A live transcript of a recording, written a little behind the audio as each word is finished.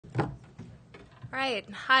All right.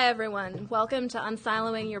 Hi, everyone. Welcome to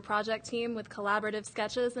Unsiloing Your Project Team with Collaborative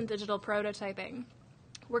Sketches and Digital Prototyping.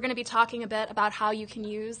 We're going to be talking a bit about how you can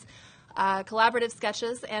use collaborative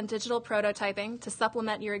sketches and digital prototyping to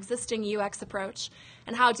supplement your existing UX approach,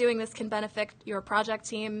 and how doing this can benefit your project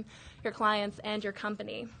team, your clients, and your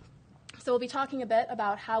company. So we'll be talking a bit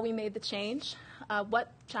about how we made the change,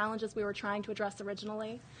 what challenges we were trying to address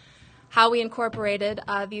originally, how we incorporated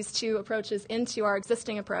these two approaches into our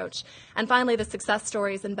existing approach, and finally the success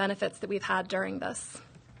stories and benefits that we've had during this.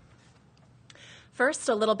 First,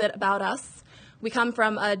 a little bit about us. We come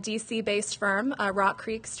from a DC-based firm, Rock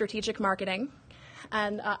Creek Strategic Marketing,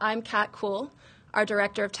 and I'm Kat Kuhl, our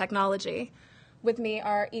Director of Technology. With me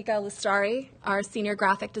are Ika Lustari, our Senior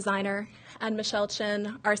Graphic Designer, and Michelle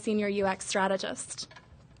Chin, our Senior UX Strategist.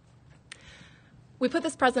 We put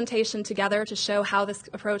this presentation together to show how this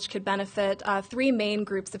approach could benefit three main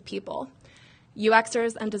groups of people: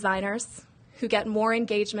 UXers and designers, who get more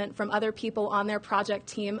engagement from other people on their project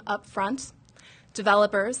team up front;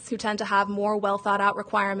 developers, who tend to have more well-thought-out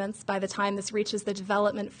requirements by the time this reaches the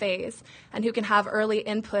development phase, and who can have early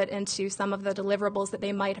input into some of the deliverables that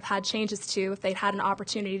they might have had changes to if they'd had an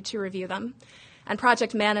opportunity to review them; and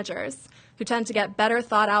project managers, who tend to get better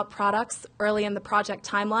thought-out products early in the project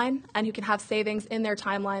timeline and who can have savings in their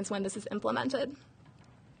timelines when this is implemented.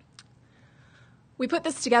 We put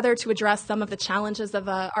this together to address some of the challenges of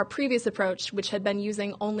our previous approach, which had been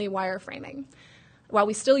using only wireframing. While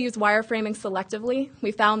we still use wireframing selectively,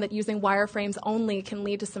 we found that using wireframes only can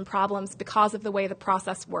lead to some problems because of the way the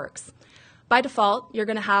process works. By default, you're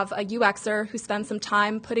going to have a UXer who spends some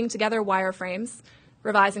time putting together wireframes,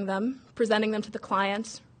 revising them, presenting them to the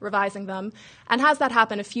client, revising them, and has that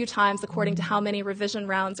happen a few times according to how many revision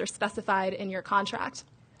rounds are specified in your contract.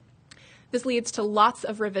 This leads to lots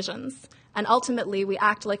of revisions, and ultimately we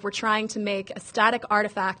act like we're trying to make a static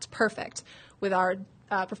artifact perfect with our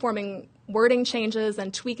performing wording changes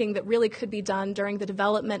and tweaking that really could be done during the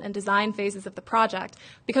development and design phases of the project,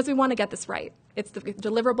 because we want to get this right. It's the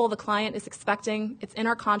deliverable the client is expecting, it's in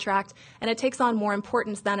our contract, and it takes on more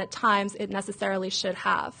importance than at times it necessarily should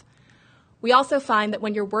have. We also find that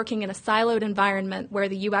when you're working in a siloed environment where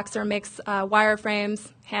the UXer makes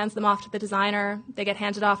wireframes, hands them off to the designer, they get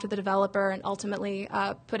handed off to the developer, and ultimately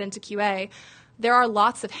put into QA, there are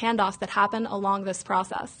lots of handoffs that happen along this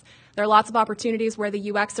process. There are lots of opportunities where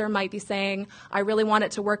the UXer might be saying, I really want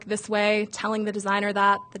it to work this way, telling the designer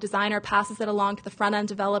that. The designer passes it along to the front-end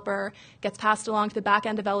developer, gets passed along to the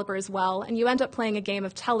back-end developer as well, and you end up playing a game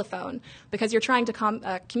of telephone because you're trying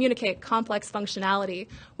to communicate complex functionality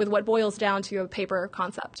with what boils down to a paper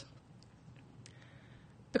concept.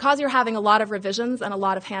 Because you're having a lot of revisions and a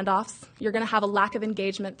lot of handoffs, you're going to have a lack of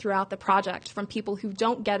engagement throughout the project from people who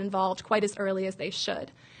don't get involved quite as early as they should.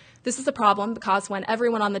 This is a problem because when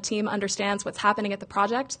everyone on the team understands what's happening at the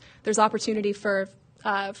project, there's opportunity for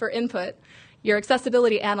input. Your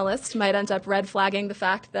accessibility analyst might end up red flagging the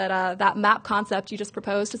fact that that map concept you just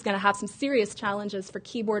proposed is going to have some serious challenges for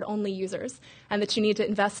keyboard-only users, and that you need to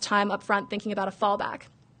invest time up front thinking about a fallback.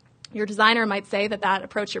 Your designer might say that that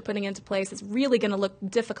approach you're putting into place is really going to look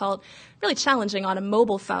difficult, really challenging on a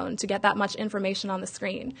mobile phone to get that much information on the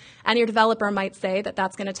screen. And your developer might say that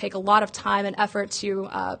that's going to take a lot of time and effort to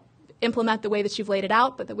implement the way that you've laid it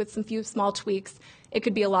out, but that with some few small tweaks, it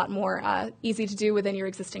could be a lot more easy to do within your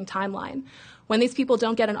existing timeline. When these people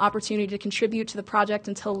don't get an opportunity to contribute to the project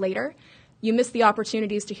until later, you miss the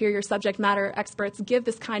opportunities to hear your subject matter experts give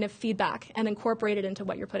this kind of feedback and incorporate it into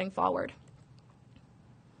what you're putting forward.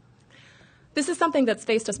 This is something that's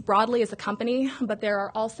faced us broadly as a company, but there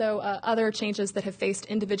are also other changes that have faced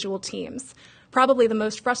individual teams. Probably the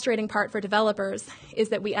most frustrating part for developers is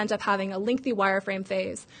that we end up having a lengthy wireframe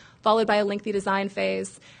phase, followed by a lengthy design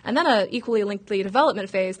phase, and then an equally lengthy development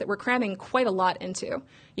phase that we're cramming quite a lot into.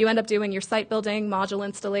 You end up doing your site building, module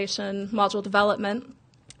installation, module development,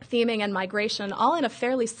 theming, and migration, all in a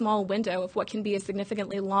fairly small window of what can be a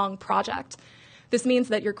significantly long project. This means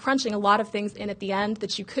that you're crunching a lot of things in at the end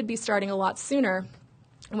that you could be starting a lot sooner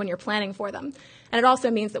when you're planning for them. And it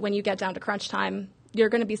also means that when you get down to crunch time, there are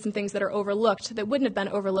going to be some things that are overlooked that wouldn't have been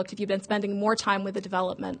overlooked if you'd been spending more time with the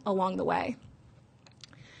development along the way.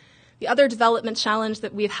 The other development challenge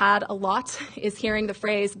that we've had a lot is hearing the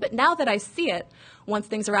phrase, but now that I see it, once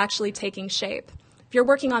things are actually taking shape. If you're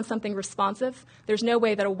working on something responsive, there's no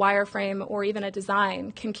way that a wireframe or even a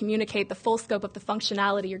design can communicate the full scope of the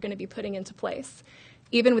functionality you're going to be putting into place.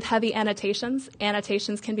 Even with heavy annotations,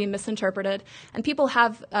 annotations can be misinterpreted, and people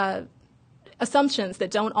have assumptions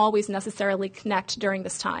that don't always necessarily connect during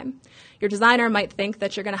this time. Your designer might think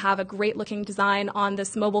that you're going to have a great-looking design on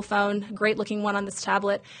this mobile phone, a great-looking one on this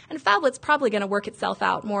tablet, and Phablet's probably going to work itself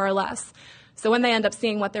out, more or less. So when they end up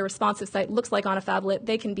seeing what their responsive site looks like on a phablet,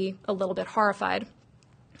 they can be a little bit horrified.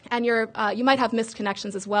 And you might have missed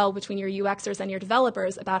connections as well between your UXers and your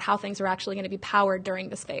developers about how things are actually going to be powered during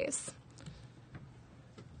this phase.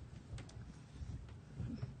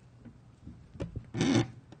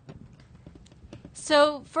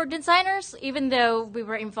 So for designers, even though we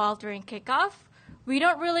were involved during kickoff, we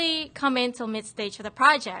don't really come in till mid-stage of the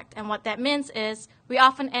project. And what that means is we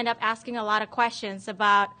often end up asking a lot of questions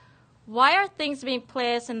about why are things being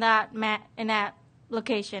placed in that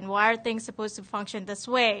location? Why are things supposed to function this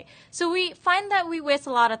way? So we find that we waste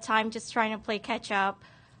a lot of time just trying to play catch up.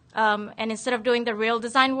 And instead of doing the real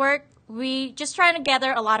design work, we just try to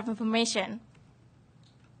gather a lot of information.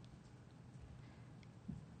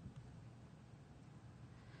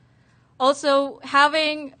 Also,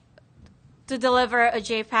 having to deliver a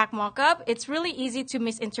JPEG mockup, it's really easy to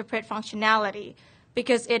misinterpret functionality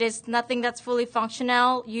because it is nothing that's fully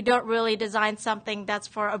functional. You don't really design something that's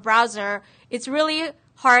for a browser. It's really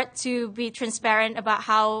hard to be transparent about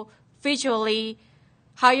how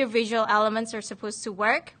your visual elements are supposed to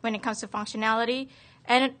work when it comes to functionality.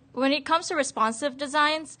 And when it comes to responsive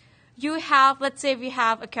designs, you have, let's say if you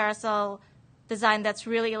have a carousel design that's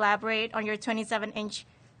really elaborate on your 27-inch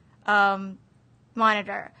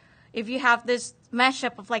monitor. If you have this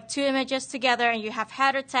mashup of like two images together and you have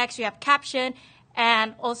header text, you have caption,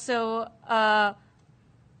 and also a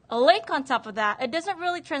link on top of that, it doesn't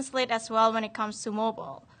really translate as well when it comes to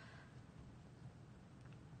mobile.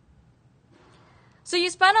 So you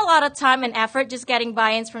spend a lot of time and effort just getting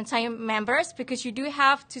buy-ins from team members because you do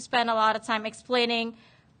have to spend a lot of time explaining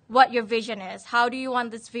what your vision is. How do you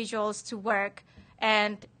want these visuals to work?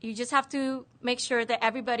 And you just have to make sure that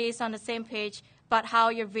everybody is on the same page about how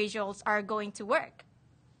your visuals are going to work.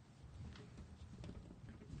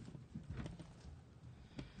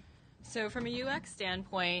 So from a UX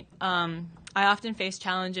standpoint, I often face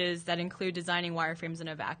challenges that include designing wireframes in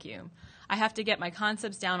a vacuum. I have to get my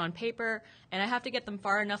concepts down on paper, and I have to get them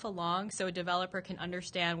far enough along so a developer can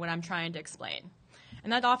understand what I'm trying to explain.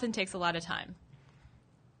 And that often takes a lot of time.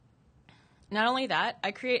 Not only that,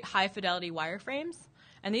 I create high-fidelity wireframes,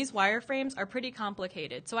 and these wireframes are pretty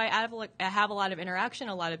complicated. So I have a lot of interaction,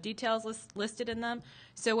 a lot of details listed in them.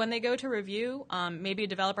 So when they go to review, maybe a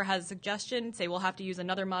developer has a suggestion, say we'll have to use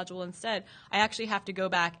another module instead, I actually have to go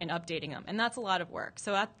back and updating them, and that's a lot of work.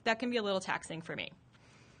 So that can be a little taxing for me.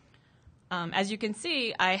 As you can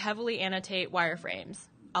see, I heavily annotate wireframes.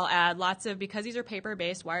 I'll add lots of, because these are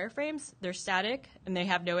paper-based wireframes, they're static and they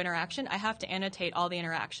have no interaction, I have to annotate all the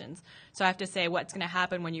interactions. So I have to say what's going to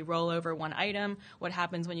happen when you roll over one item, what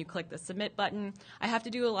happens when you click the submit button. I have to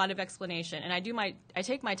do a lot of explanation, and I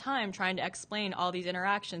take my time trying to explain all these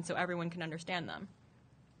interactions so everyone can understand them.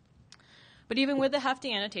 But even with the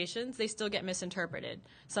hefty annotations, they still get misinterpreted.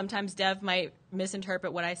 Sometimes dev might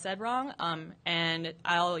misinterpret what I said wrong, and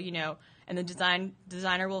and the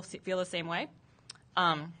designer will feel the same way.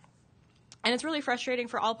 And it's really frustrating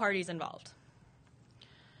for all parties involved.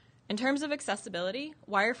 In terms of accessibility,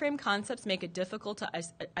 wireframe concepts make it difficult to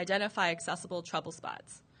identify accessible trouble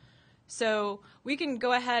spots. So we can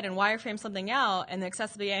go ahead and wireframe something out, and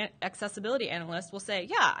the accessibility analyst will say,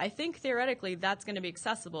 yeah, I think theoretically that's going to be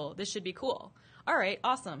accessible. This should be cool. All right,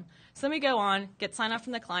 awesome. So then we go on, get sign-off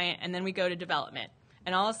from the client, and then we go to development.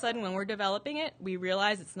 And all of a sudden, when we're developing it, we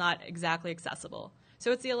realize it's not exactly accessible.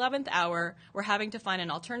 So it's the 11th hour, we're having to find an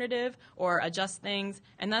alternative or adjust things,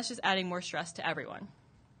 and that's just adding more stress to everyone.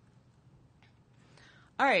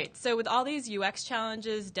 All right, so with all these UX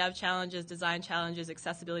challenges, dev challenges, design challenges,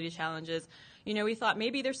 accessibility challenges, we thought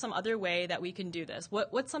maybe there's some other way that we can do this.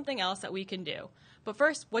 What's something else that we can do? But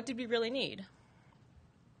first, what did we really need?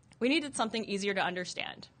 We needed something easier to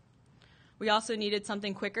understand. We also needed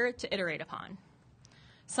something quicker to iterate upon.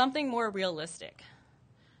 Something more realistic.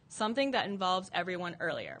 Something that involves everyone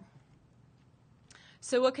earlier.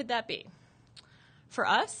 So what could that be? For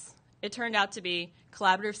us, it turned out to be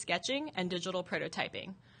collaborative sketching and digital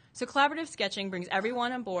prototyping. So collaborative sketching brings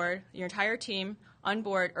everyone on board, your entire team on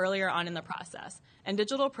board earlier on in the process. And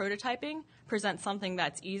digital prototyping presents something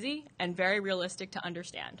that's easy and very realistic to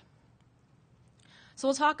understand. So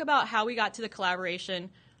we'll talk about how we got to the collaboration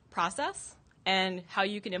process and how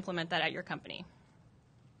you can implement that at your company.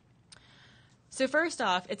 So first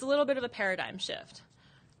off, it's a little bit of a paradigm shift.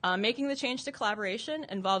 Making the change to collaboration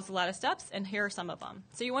involves a lot of steps, and here are some of them.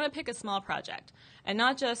 So you want to pick a small project, and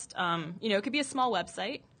not just, it could be a small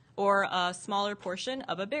website or a smaller portion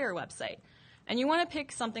of a bigger website. And you want to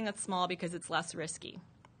pick something that's small because it's less risky.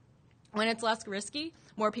 When it's less risky,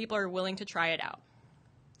 more people are willing to try it out.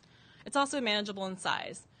 It's also manageable in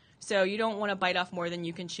size. So you don't want to bite off more than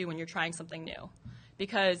you can chew when you're trying something new.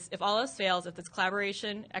 because if all else fails, if this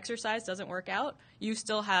collaboration exercise doesn't work out, you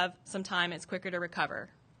still have some time. It's quicker to recover.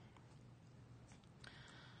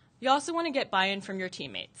 You also want to get buy-in from your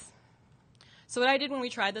teammates. So what I did when we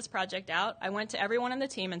tried this project out, I went to everyone on the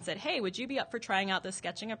team and said, hey, would you be up for trying out this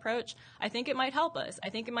sketching approach? I think it might help us. I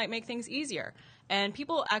think it might make things easier. And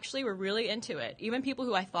people actually were really into it. Even people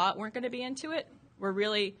who I thought weren't going to be into it were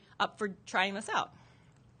really up for trying this out.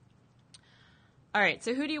 All right,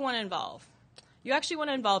 so who do you want to involve? You actually want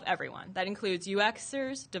to involve everyone. That includes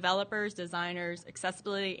UXers, developers, designers,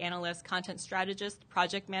 accessibility analysts, content strategists,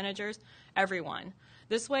 project managers, everyone.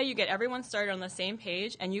 This way you get everyone started on the same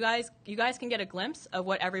page, and you guys can get a glimpse of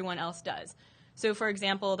what everyone else does. So for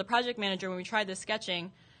example, the project manager, when we tried this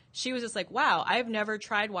sketching, she was just like, wow, I've never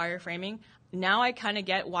tried wireframing. Now I kind of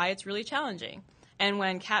get why it's really challenging. And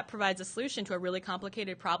when Kat provides a solution to a really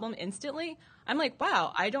complicated problem instantly, I'm like,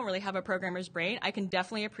 wow, I don't really have a programmer's brain. I can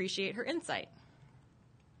definitely appreciate her insight.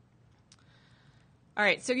 All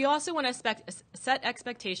right, so you also want to set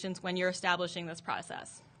expectations when you're establishing this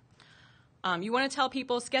process. You want to tell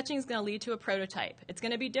people sketching is going to lead to a prototype. It's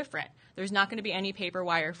going to be different. There's not going to be any paper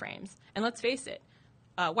wireframes. And let's face it,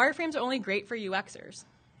 wireframes are only great for UXers.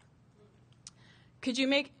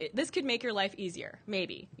 This could make your life easier,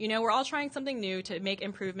 maybe. You know, we're all trying something new to make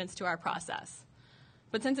improvements to our process.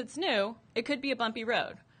 But since it's new, it could be a bumpy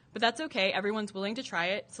road. But that's okay. Everyone's willing to try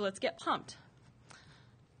it, so let's get pumped.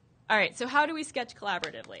 All right, so how do we sketch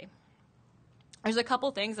collaboratively? There's a couple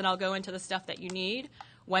things, and I'll go into the stuff that you need: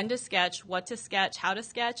 when to sketch, what to sketch, how to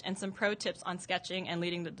sketch, and some pro tips on sketching and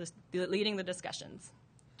leading the discussions.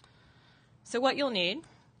 So what you'll need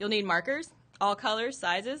markers, all colors,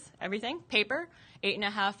 sizes, everything, paper,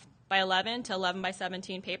 8.5 by 11 to 11 by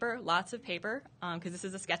 17 paper, lots of paper, because this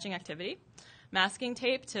is a sketching activity, masking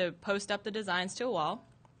tape to post up the designs to a wall,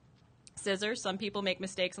 scissors, some people make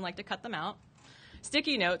mistakes and like to cut them out,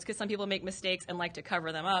 sticky notes, because some people make mistakes and like to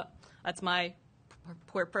cover them up. That's my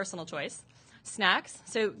personal choice. Snacks.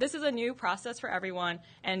 So this is a new process for everyone,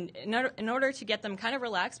 and in order to get them kind of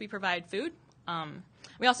relaxed, we provide food.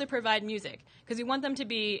 We also provide music, because we want them to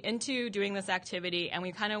be into doing this activity, and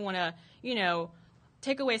we kind of want to,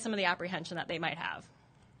 take away some of the apprehension that they might have.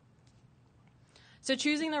 So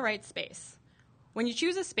choosing the right space. When you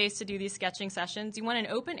choose a space to do these sketching sessions, you want an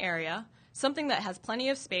open area, something that has plenty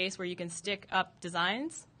of space where you can stick up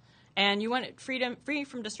designs, and you want it free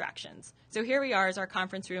from distractions. So here we are as our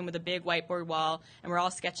conference room with a big whiteboard wall, and we're all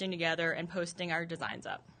sketching together and posting our designs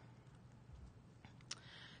up.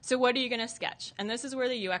 So what are you going to sketch? And this is where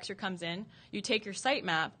the UXer comes in. You take your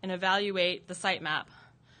sitemap and evaluate the sitemap.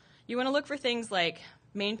 You want to look for things like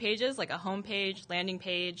main pages, like a home page, landing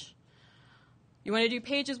page. You want to do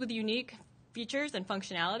pages with unique features and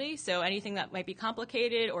functionality, so anything that might be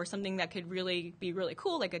complicated or something that could really be really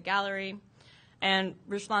cool, like a gallery, and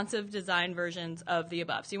responsive design versions of the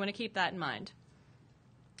above. So you want to keep that in mind.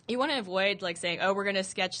 You want to avoid saying, oh, we're going to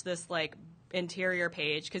sketch this interior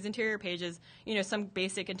page, because interior pages, some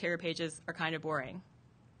basic interior pages are kind of boring.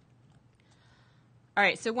 All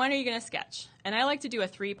right, so when are you going to sketch? And I like to do a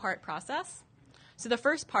 3-part process. So the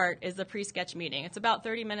first part is the pre-sketch meeting. It's about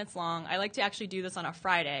 30 minutes long. I like to actually do this on a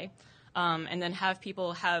Friday, and then have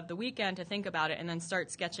people have the weekend to think about it and then start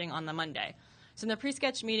sketching on the Monday. So in the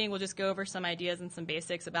pre-sketch meeting, we'll just go over some ideas and some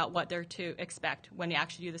basics about what they're to expect when you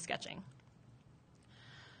actually do the sketching.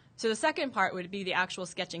 So the second part would be the actual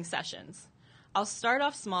sketching sessions. I'll start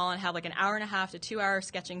off small and have an 1.5 to 2 hour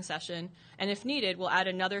sketching session, and if needed, we'll add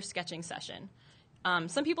another sketching session.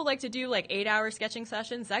 Some people like to do 8-hour sketching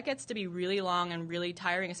sessions. That gets to be really long and really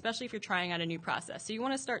tiring, especially if you're trying out a new process. So you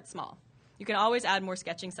want to start small. You can always add more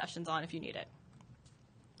sketching sessions on if you need it.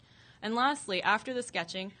 And lastly, after the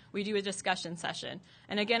sketching, we do a discussion session.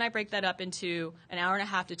 And again, I break that up into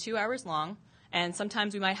 1.5 to 2 hours long. And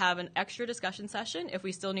sometimes we might have an extra discussion session if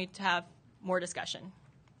we still need to have more discussion.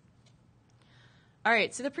 All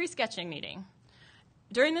right, so the pre-sketching meeting.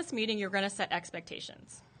 During this meeting, you're going to set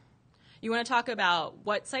expectations. You want to talk about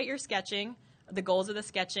what site you're sketching, the goals of the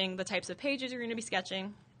sketching, the types of pages you're going to be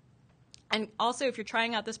sketching. And also, if you're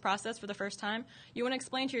trying out this process for the first time, you want to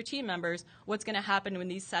explain to your team members what's going to happen in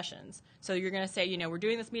these sessions. So you're going to say, we're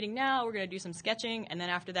doing this meeting now, we're going to do some sketching, and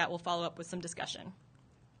then after that, we'll follow up with some discussion.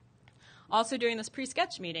 Also, during this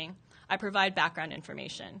pre-sketch meeting, I provide background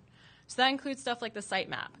information. So that includes stuff like the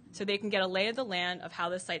sitemap, so they can get a lay of the land of how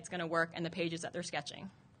this site's going to work and the pages that they're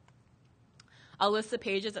sketching. I'll list the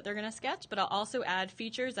pages that they're going to sketch, but I'll also add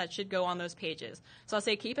features that should go on those pages. So I'll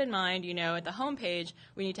say, keep in mind, at the home page,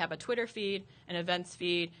 we need to have a Twitter feed, an events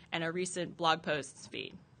feed, and a recent blog posts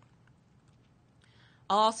feed.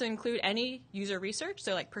 I'll also include any user research,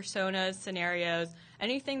 so like personas, scenarios,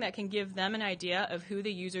 anything that can give them an idea of who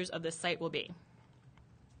the users of this site will be.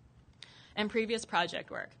 And previous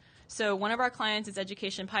project work. So one of our clients is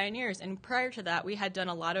Education Pioneers, and prior to that, we had done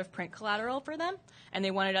a lot of print collateral for them, and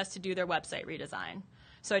they wanted us to do their website redesign.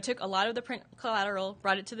 So I took a lot of the print collateral,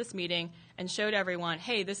 brought it to this meeting, and showed everyone,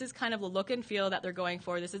 hey, this is kind of the look and feel that they're going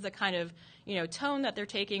for. This is the kind of tone that they're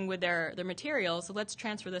taking with their material, so let's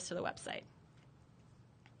transfer this to the website.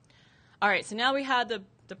 All right, so now we had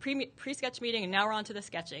the pre-sketch meeting, and now we're on to the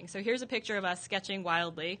sketching. So here's a picture of us sketching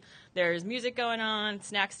wildly. There's music going on,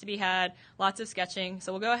 snacks to be had, lots of sketching.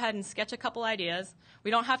 So we'll go ahead and sketch a couple ideas.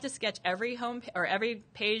 We don't have to sketch every every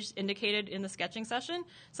page indicated in the sketching session.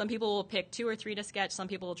 Some people will pick 2 or 3 to sketch. Some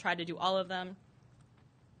people will try to do all of them.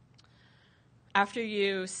 After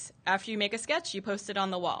you make a sketch, you post it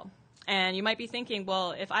on the wall. And you might be thinking,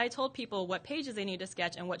 well, if I told people what pages they need to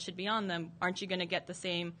sketch and what should be on them, aren't you going to get the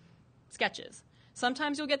same sketches?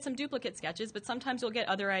 Sometimes you'll get some duplicate sketches, but sometimes you'll get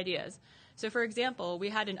other ideas. So for example, we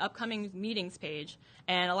had an upcoming meetings page,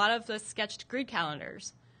 and a lot of us sketched grid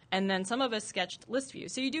calendars, and then some of us sketched list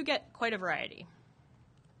views. So you do get quite a variety.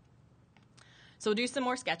 So we'll do some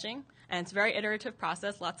more sketching, and it's a very iterative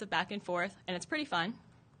process, lots of back and forth, and it's pretty fun.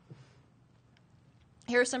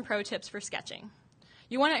 Here are some pro tips for sketching.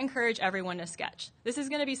 You want to encourage everyone to sketch. This is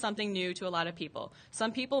going to be something new to a lot of people.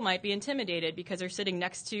 Some people might be intimidated because they're sitting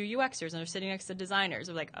next to UXers and they're sitting next to designers.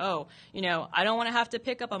 They're like, oh, I don't want to have to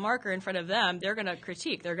pick up a marker in front of them. They're going to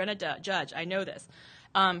critique. They're going to judge. I know this.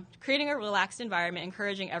 Creating a relaxed environment,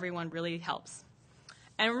 encouraging everyone really helps.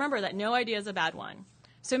 And remember that no idea is a bad one.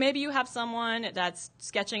 So maybe you have someone that's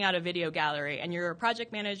sketching out a video gallery and you're a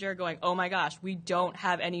project manager going, oh my gosh, we don't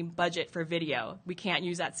have any budget for video. We can't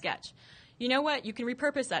use that sketch. You know what? You can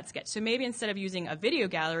repurpose that sketch. So maybe instead of using a video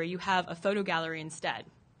gallery, you have a photo gallery instead.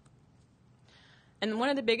 And one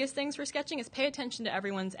of the biggest things for sketching is pay attention to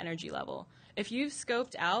everyone's energy level. If you've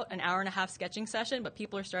scoped out an hour-and-a-half sketching session, but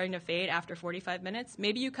people are starting to fade after 45 minutes,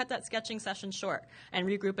 maybe you cut that sketching session short and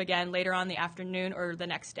regroup again later on in the afternoon or the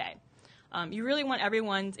next day. You really want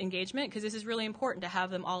everyone's engagement because this is really important to have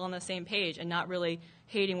them all on the same page and not really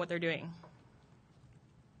hating what they're doing.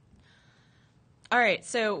 All right,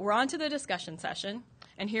 so we're on to the discussion session,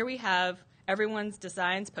 and here we have everyone's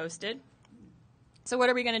designs posted. So what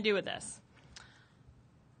are we going to do with this?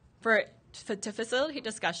 To facilitate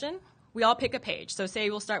discussion, we all pick a page. So say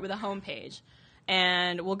we'll start with a home page,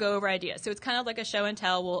 and we'll go over ideas. So it's kind of like a show and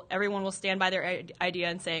tell. Everyone will stand by their idea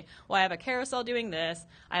and say, well, I have a carousel doing this.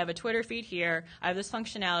 I have a Twitter feed here. I have this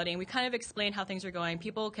functionality. And we kind of explain how things are going.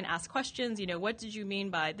 People can ask questions. What did you mean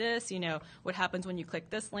by this? What happens when you click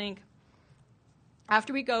this link?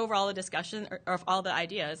 After we go over all the discussion or all the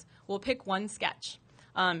ideas, we'll pick one sketch.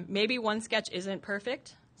 Maybe one sketch isn't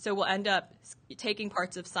perfect, so we'll end up taking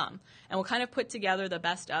parts of some. And we'll kind of put together the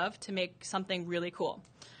best of to make something really cool.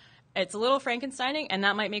 It's a little Frankensteining, and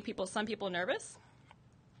that might make some people nervous.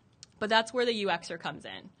 But that's where the UXer comes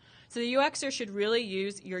in. So the UXer should really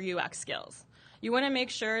use your UX skills. You want to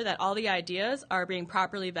make sure that all the ideas are being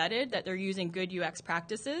properly vetted, that they're using good UX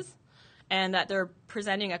practices, and that they're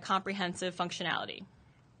presenting a comprehensive functionality.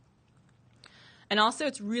 And also,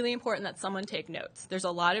 it's really important that someone take notes. There's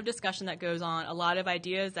a lot of discussion that goes on, a lot of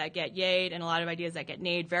ideas that get yayed, and a lot of ideas that get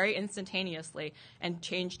nayed very instantaneously and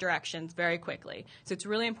change directions very quickly. So it's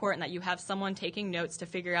really important that you have someone taking notes to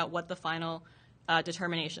figure out what the final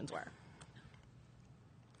determinations were.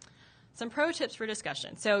 Some pro tips for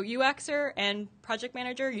discussion. So UXer and project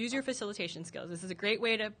manager, use your facilitation skills. This is a great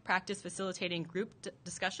way to practice facilitating group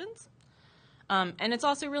discussions. And it's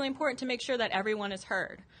also really important to make sure that everyone is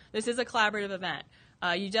heard. This is a collaborative event.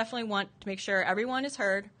 You definitely want to make sure everyone is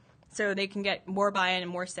heard so they can get more buy-in and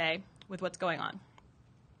more say with what's going on.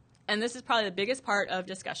 And this is probably the biggest part of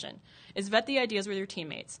discussion, is vet the ideas with your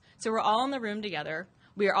teammates. So we're all in the room together.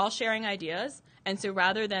 We are all sharing ideas. And so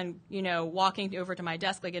rather than, walking over to my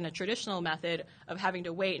desk like in a traditional method of having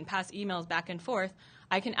to wait and pass emails back and forth,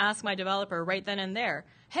 I can ask my developer right then and there,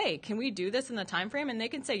 hey, can we do this in the time frame? And they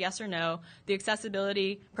can say yes or no. The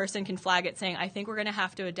accessibility person can flag it saying, I think we're going to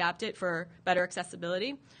have to adapt it for better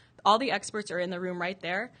accessibility. All the experts are in the room right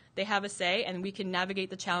there. They have a say, and we can navigate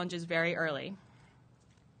the challenges very early.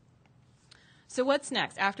 So what's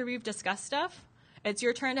next? After we've discussed stuff, it's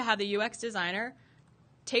your turn to have the UX designer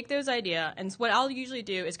take those ideas, and what I'll usually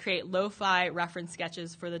do is create lo-fi reference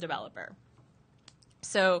sketches for the developer.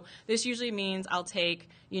 So this usually means I'll take,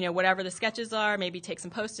 whatever the sketches are, maybe take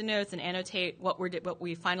some Post-it notes and annotate what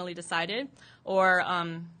we finally decided. Or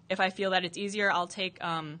if I feel that it's easier, I'll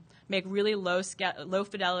make really low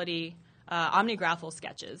fidelity omnigraphal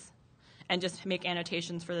sketches. and just make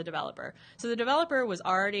annotations for the developer. So the developer was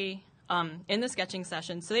already in the sketching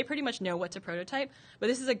session, so they pretty much know what to prototype, but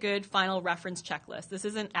this is a good final reference checklist. This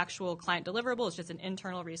isn't actual client deliverable, it's just an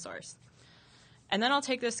internal resource. And then I'll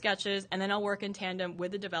take those sketches, and then I'll work in tandem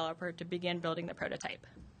with the developer to begin building the prototype.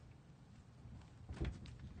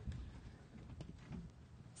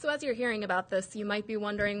 So as you're hearing about this, you might be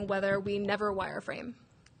wondering whether we never wireframe.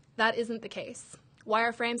 That isn't the case.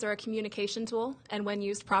 Wireframes are a communication tool, and when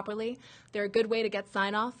used properly, they're a good way to get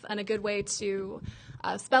sign-off and a good way to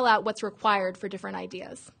spell out what's required for different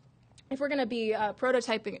ideas. If we're going to be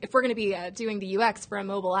prototyping, if we're going to be doing the UX for a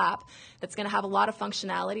mobile app that's going to have a lot of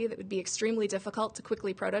functionality that would be extremely difficult to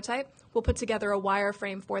quickly prototype, we'll put together a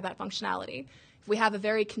wireframe for that functionality. If we have a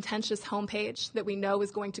very contentious homepage that we know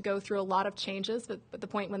is going to go through a lot of changes at the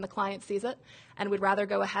point when the client sees it, and would rather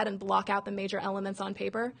go ahead and block out the major elements on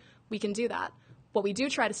paper, we can do that. What we do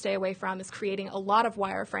try to stay away from is creating a lot of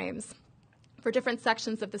wireframes for different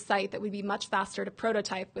sections of the site that would be much faster to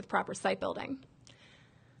prototype with proper site building.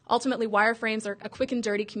 Ultimately, wireframes are a quick and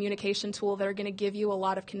dirty communication tool that are going to give you a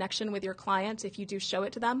lot of connection with your client if you do show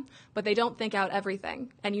it to them, but they don't think out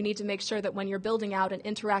everything. And you need to make sure that when you're building out an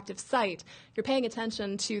interactive site, you're paying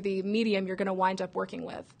attention to the medium you're going to wind up working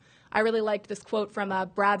with. I really liked this quote from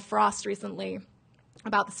Brad Frost recently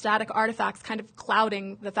about the static artifacts kind of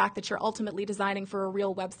clouding the fact that you're ultimately designing for a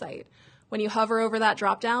real website. When you hover over that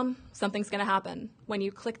dropdown, something's going to happen. When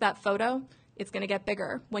you click that photo, it's going to get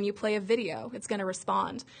bigger. When you play a video, it's going to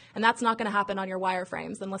respond. And that's not going to happen on your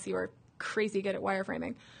wireframes unless you are crazy good at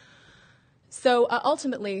wireframing. So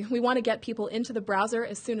ultimately, we want to get people into the browser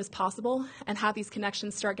as soon as possible and have these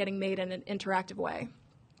connections start getting made in an interactive way.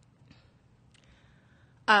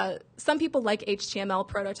 Some people like HTML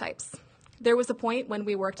prototypes. There was a point when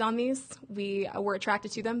we worked on these, we were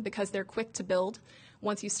attracted to them because they're quick to build.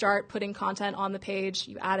 Once you start putting content on the page,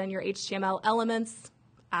 you add in your HTML elements,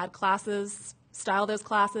 add classes, style those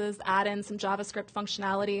classes, add in some JavaScript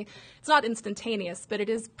functionality. It's not instantaneous, but it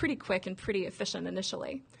is pretty quick and pretty efficient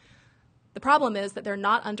initially. The problem is that they're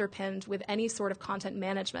not underpinned with any sort of content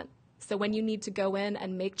management. So when you need to go in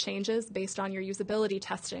and make changes based on your usability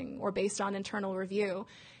testing or based on internal review,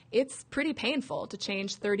 it's pretty painful to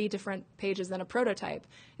change 30 different pages in a prototype,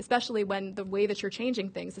 especially when the way that you're changing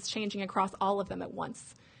things is changing across all of them at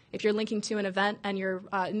once. If you're linking to an event and you're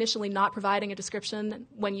initially not providing a description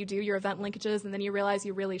when you do your event linkages and then you realize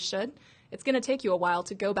you really should, it's going to take you a while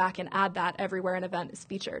to go back and add that everywhere an event is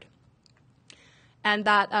featured. And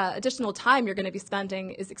that additional time you're going to be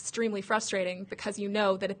spending is extremely frustrating because you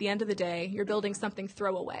know that at the end of the day, you're building something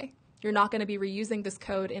throwaway. You're not going to be reusing this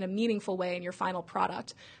code in a meaningful way in your final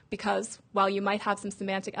product because while you might have some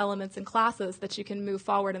semantic elements and classes that you can move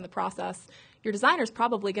forward in the process, your designer's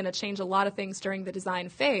probably going to change a lot of things during the design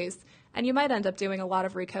phase, and you might end up doing a lot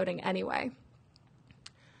of recoding anyway.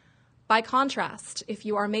 By contrast, if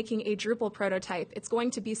you are making a Drupal prototype, it's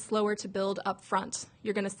going to be slower to build up front.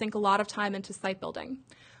 You're going to sink a lot of time into site building.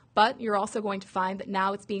 But you're also going to find that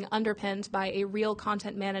now it's being underpinned by a real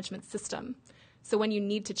content management system. So when you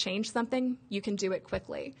need to change something, you can do it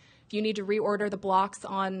quickly. If you need to reorder the blocks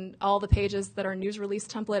on all the pages that are news release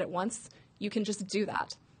template at once, you can just do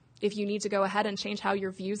that. If you need to go ahead and change how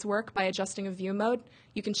your views work by adjusting a view mode,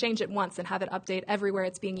 you can change it once and have it update everywhere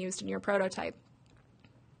it's being used in your prototype.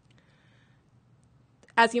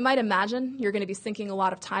 As you might imagine, you're going to be sinking a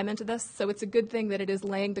lot of time into this, so it's a good thing that it is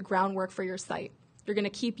laying the groundwork for your site. You're going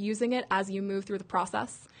to keep using it as you move through the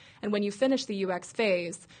process. And when you finish the UX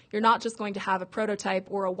phase, you're not just going to have a prototype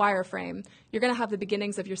or a wireframe. You're going to have the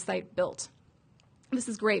beginnings of your site built. This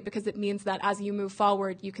is great because it means that as you move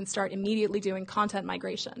forward, you can start immediately doing content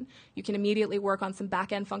migration. You can immediately work on some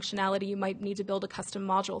back-end functionality you might need to build a custom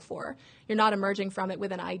module for. You're not emerging from it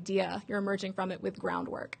with an idea. You're emerging from it with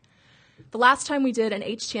groundwork. The last time we did an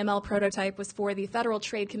HTML prototype was for the Federal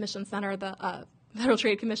Trade Commission Center, the Federal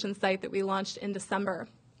Trade Commission site that we launched in December.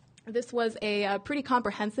 This was a pretty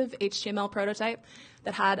comprehensive HTML prototype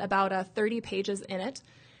that had about 30 pages in it.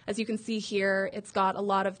 As you can see here, it's got a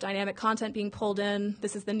lot of dynamic content being pulled in.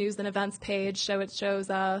 This is the news and events page, so it shows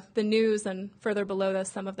the news and further below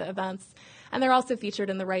this some of the events. And they're also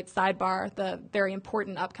featured in the right sidebar, the very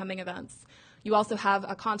important upcoming events. You also have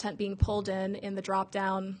content being pulled in the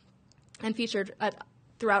drop-down and featured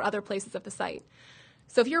throughout other places of the site.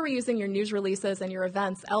 So if you're reusing your news releases and your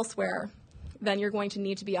events elsewhere, then you're going to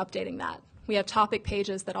need to be updating that. We have topic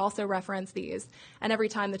pages that also reference these, and every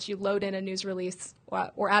time that you load in a news release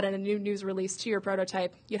or add in a new news release to your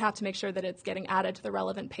prototype, you'd have to make sure that it's getting added to the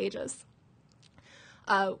relevant pages.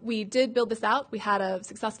 We did build this out. We had a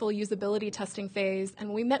successful usability testing phase, and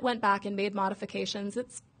when we went back and made modifications,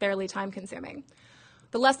 it's fairly time-consuming.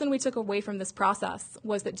 The lesson we took away from this process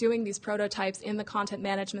was that doing these prototypes in the content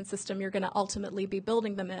management system you're going to ultimately be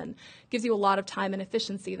building them in gives you a lot of time and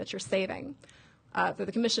efficiency that you're saving. For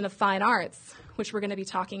the Commission of Fine Arts, which we're going to be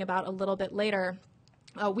talking about a little bit later,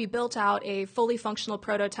 we built out a fully functional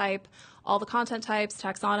prototype, all the content types,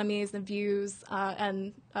 taxonomies, and views,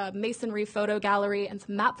 and masonry photo gallery, and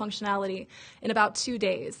some map functionality in about 2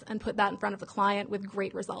 days, and put that in front of the client with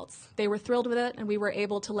great results. They were thrilled with it, and we were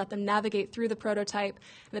able to let them navigate through the prototype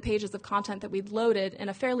and the pages of content that we'd loaded in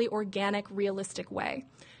a fairly organic, realistic way.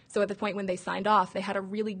 So at the point when they signed off, they had a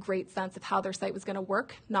really great sense of how their site was going to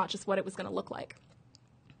work, not just what it was going to look like.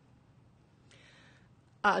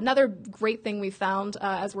 Another great thing we found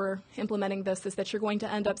as we're implementing this is that you're going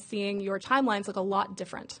to end up seeing your timelines look a lot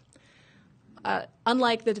different.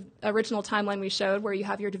 Unlike the original timeline we showed where you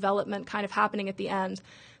have your development kind of happening at the end,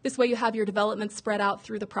 this way you have your development spread out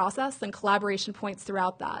through the process and collaboration points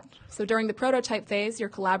throughout that. So during the prototype phase, you're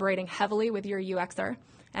collaborating heavily with your UXer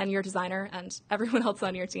and your designer and everyone else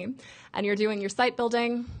on your team. And you're doing your site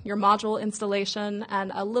building, your module installation, and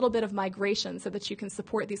a little bit of migration so that you can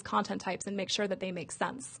support these content types and make sure that they make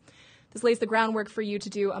sense. This lays the groundwork for you to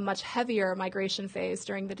do a much heavier migration phase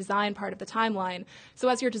during the design part of the timeline. So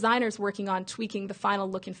as your designer's working on tweaking the final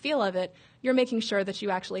look and feel of it, you're making sure that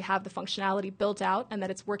you actually have the functionality built out and that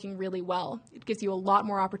it's working really well. It gives you a lot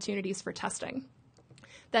more opportunities for testing.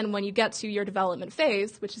 Then when you get to your development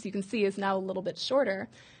phase, which as you can see is now a little bit shorter,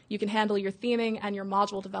 you can handle your theming and your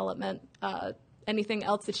module development, anything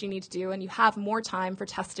else that you need to do, and you have more time for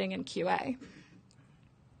testing and QA.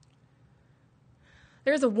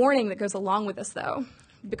 There's a warning that goes along with this, though.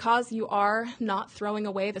 Because you are not throwing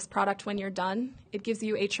away this product when you're done, it gives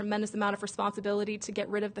you a tremendous amount of responsibility to get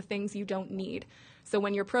rid of the things you don't need. So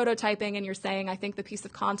when you're prototyping and you're saying, I think the piece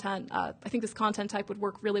of content, I think this content type would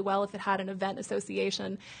work really well if it had an event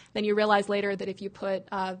association, then you realize later that if you put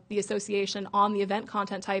the association on the event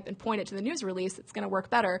content type and point it to the news release, it's going to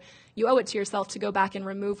work better. You owe it to yourself to go back and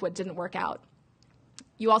remove what didn't work out.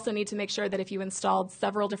 You also need to make sure that if you installed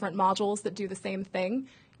several different modules that do the same thing,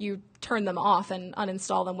 you turn them off and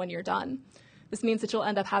uninstall them when you're done. This means that you'll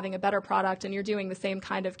end up having a better product and you're doing the same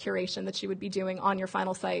kind of curation that you would be doing on your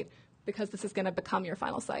final site because this is going to become your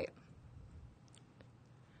final site.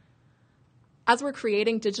 As we're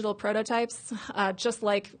creating digital prototypes, just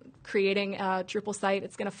like creating a Drupal site,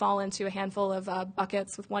 it's going to fall into a handful of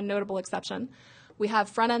buckets with one notable exception. We have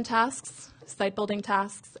front-end tasks, site building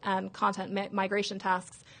tasks, and content migration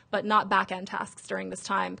tasks, but not back-end tasks during this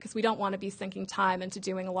time because we don't want to be sinking time into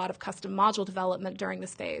doing a lot of custom module development during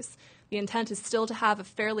this phase. The intent is still to have a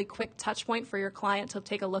fairly quick touch point for your client to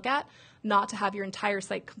take a look at, not to have your entire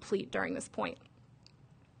site complete during this point.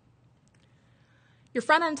 Your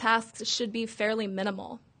front-end tasks should be fairly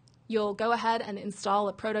minimal. You'll go ahead and install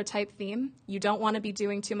a prototype theme. You don't want to be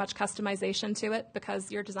doing too much customization to it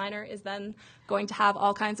because your designer is then going to have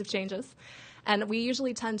all kinds of changes. And we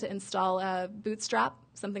usually tend to install a Bootstrap,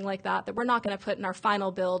 something like that we're not going to put in our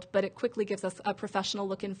final build, but it quickly gives us a professional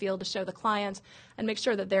look and feel to show the client and make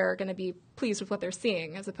sure that they're going to be pleased with what they're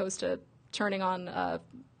seeing as opposed to turning on,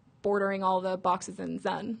 bordering all the boxes in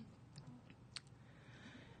Zen.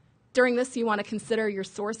 During this, you want to consider your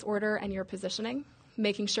source order and your positioning,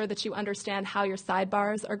 making sure that you understand how your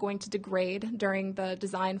sidebars are going to degrade during the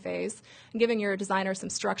design phase, and giving your designer some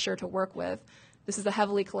structure to work with. This is a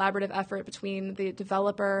heavily collaborative effort between the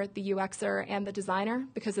developer, the UXer, and the designer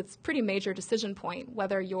because it's a pretty major decision point,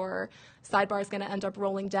 whether your sidebar is going to end up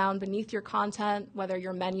rolling down beneath your content, whether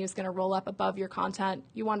your menu is going to roll up above your content.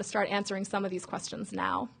 You want to start answering some of these questions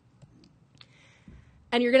now.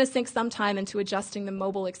 And you're going to sink some time into adjusting the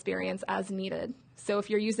mobile experience as needed. So if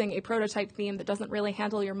you're using a prototype theme that doesn't really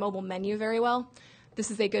handle your mobile menu very well, this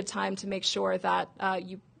is a good time to make sure that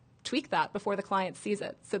you tweak that before the client sees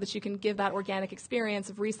it so that you can give that organic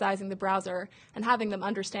experience of resizing the browser and having them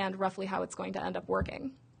understand roughly how it's going to end up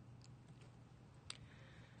working.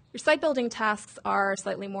 Your site building tasks are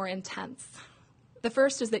slightly more intense. The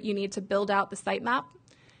first is that you need to build out the sitemap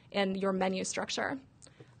and your menu structure.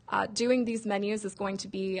 Doing these menus is going to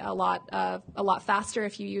be a lot faster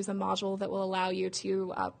if you use a module that will allow you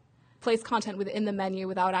to place content within the menu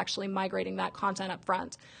without actually migrating that content up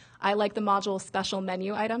front. I like the module special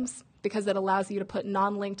menu items because it allows you to put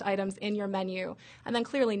non-linked items in your menu and then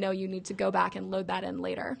clearly know you need to go back and load that in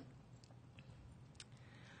later.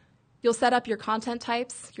 You'll set up your content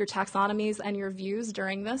types, your taxonomies, and your views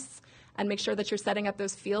during this and make sure that you're setting up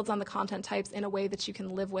those fields on the content types in a way that you can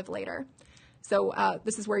live with later. So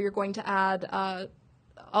this is where you're going to add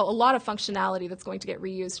a lot of functionality that's going to get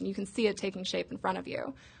reused, and you can see it taking shape in front of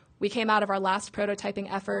you. We came out of our last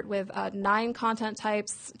prototyping effort with 9 content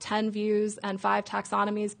types, 10 views, and 5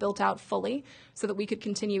 taxonomies built out fully so that we could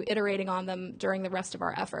continue iterating on them during the rest of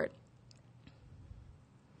our effort.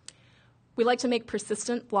 We like to make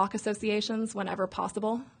persistent block associations whenever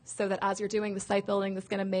possible so that as you're doing the site building that's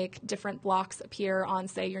going to make different blocks appear on,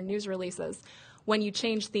 say, your news releases, when you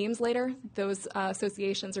change themes later, those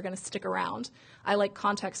associations are going to stick around. I like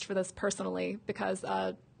context for this personally because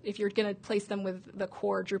if you're going to place them with the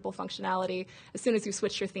core Drupal functionality, as soon as you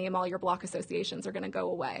switch your theme, all your block associations are going to go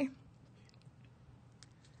away.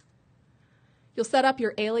 You'll set up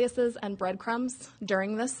your aliases and breadcrumbs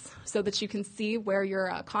during this so that you can see where your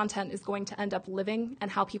content is going to end up living and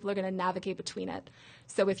how people are going to navigate between it.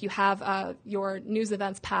 So if you have your news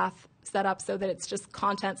events path set up so that it's just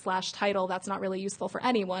content/title, that's not really useful for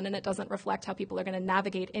anyone, and it doesn't reflect how people are going to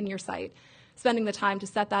navigate in your site. Spending the time to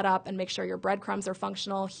set that up and make sure your breadcrumbs are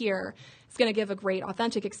functional here, it's going to give a great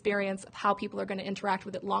authentic experience of how people are going to interact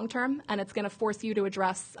with it long term, and it's going to force you to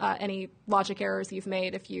address any logic errors you've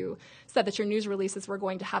made if you said that your news releases were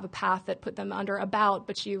going to have a path that put them under about,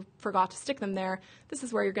 but you forgot to stick them there. This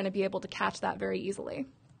is where you're going to be able to catch that very easily.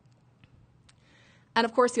 And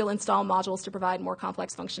of course, you'll install modules to provide more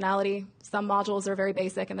complex functionality. Some modules are very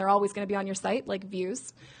basic, and they're always going to be on your site, like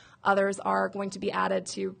views. Others are going to be added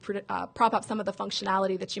to prop up some of the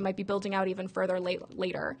functionality that you might be building out even further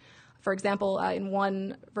later. For example, in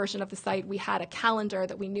one version of the site, we had a calendar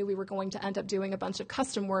that we knew we were going to end up doing a bunch of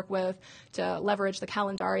custom work with to leverage the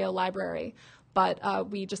Calendario library.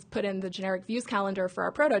 But we just put in the generic views calendar for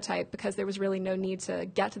our prototype because there was really no need to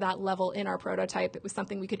get to that level in our prototype. It was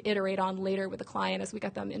something we could iterate on later with the client as we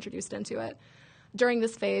got them introduced into it. During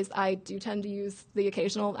this phase, I do tend to use the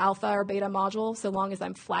occasional alpha or beta module so long as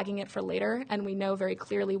I'm flagging it for later and we know very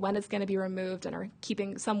clearly when it's going to be removed and are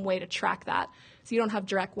keeping some way to track that so you don't have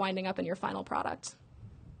direct winding up in your final product.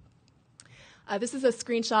 This is a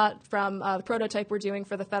screenshot from the prototype we're doing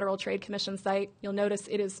for the Federal Trade Commission site. You'll notice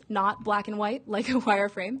it is not black and white like a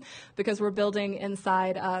wireframe because we're building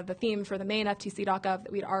inside the theme for the main ftc.gov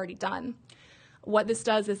that we'd already done. What this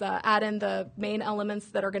does is add in the main elements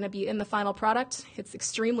that are going to be in the final product. It's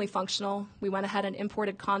extremely functional. We went ahead and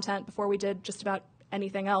imported content before we did just about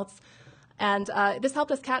anything else. And this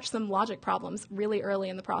helped us catch some logic problems really early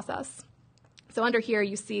in the process. So under here,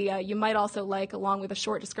 you see you might also like, along with a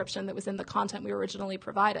short description that was in the content we originally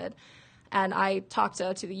provided. And I talked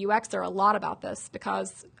to the UXer a lot about this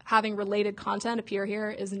because having related content appear here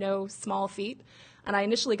is no small feat. And I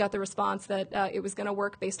initially got the response that it was going to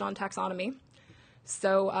work based on taxonomy.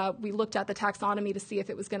 So we looked at the taxonomy to see if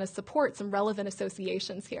it was going to support some relevant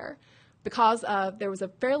associations here. Because there was a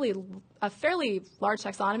fairly large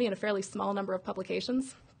taxonomy and a fairly small number of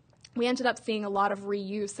publications, we ended up seeing a lot of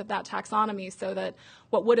reuse of that taxonomy so that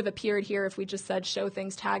what would have appeared here if we just said show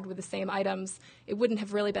things tagged with the same items, it wouldn't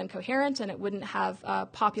have really been coherent and it wouldn't have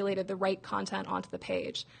populated the right content onto the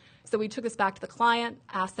page. So we took this back to the client,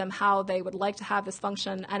 asked them how they would like to have this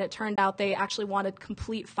function, and it turned out they actually wanted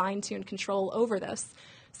complete fine-tuned control over this.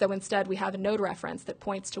 So instead, we have a node reference that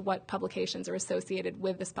points to what publications are associated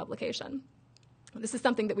with this publication. This is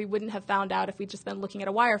something that we wouldn't have found out if we'd just been looking at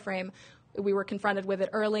a wireframe. We were confronted with it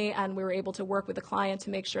early, and we were able to work with the client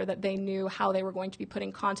to make sure that they knew how they were going to be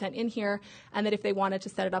putting content in here, and that if they wanted to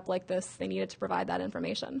set it up like this, they needed to provide that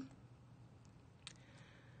information.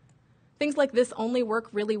 Things like this only work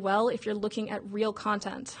really well if you're looking at real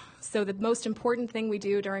content. So the most important thing we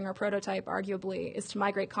do during our prototype, arguably, is to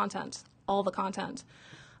migrate content, all the content.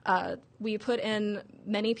 We put in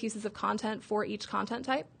many pieces of content for each content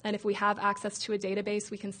type, and if we have access to a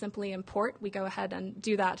database we can simply import, we go ahead and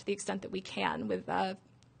do that to the extent that we can with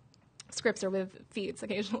scripts or with feeds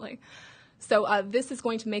occasionally. So this is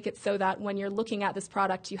going to make it so that when you're looking at this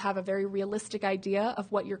product, you have a very realistic idea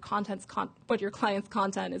of what your client's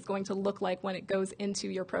content is going to look like when it goes into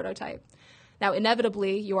your prototype. Now,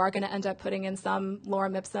 inevitably, you are going to end up putting in some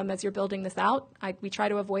lorem ipsum as you're building this out. We try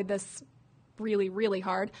to avoid this really, really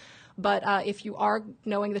hard. But if you are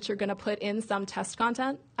knowing that you're going to put in some test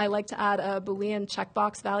content, I like to add a Boolean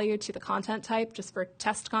checkbox value to the content type just for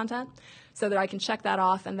test content so that I can check that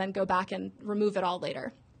off and then go back and remove it all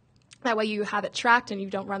later. That way you have it tracked and you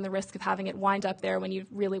don't run the risk of having it wind up there when you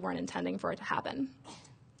really weren't intending for it to happen.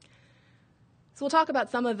 So we'll talk about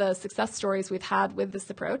some of the success stories we've had with this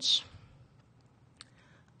approach.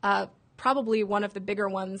 Probably one of the bigger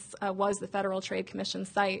ones was the Federal Trade Commission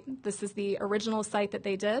site. This is the original site that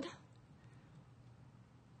they did.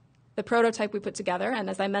 The prototype we put together, and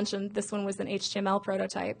as I mentioned, this one was an HTML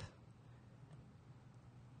prototype.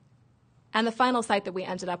 and the final site that we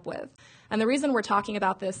ended up with. And the reason we're talking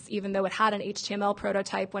about this, even though it had an HTML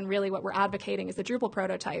prototype when really what we're advocating is a Drupal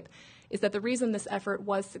prototype, is that the reason this effort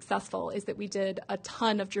was successful is that we did a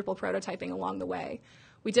ton of Drupal prototyping along the way.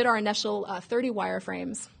 We did our initial 30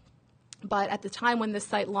 wireframes, but at the time when this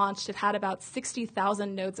site launched, it had about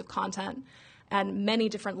 60,000 nodes of content and many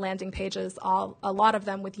different landing pages, a lot of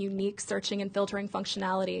them with unique searching and filtering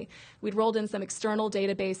functionality. We'd rolled in some external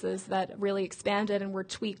databases that really expanded and were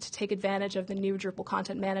tweaked to take advantage of the new Drupal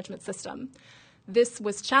content management system. This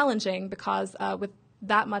was challenging because with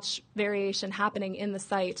that much variation happening in the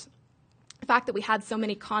site, the fact that we had so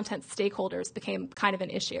many content stakeholders became kind of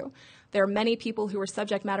an issue. There are many people who were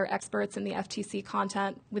subject matter experts in the FTC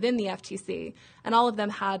content within the FTC, and all of them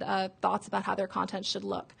had thoughts about how their content should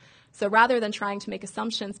look. So rather than trying to make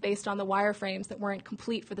assumptions based on the wireframes that weren't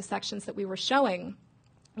complete for the sections that we were showing,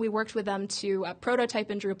 we worked with them to prototype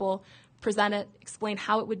in Drupal, present it, explain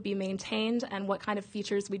how it would be maintained and what kind of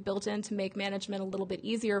features we built in to make management a little bit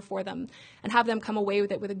easier for them, and have them come away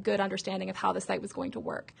with it with a good understanding of how the site was going to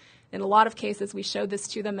work. In a lot of cases, we showed this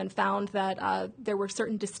to them and found that there were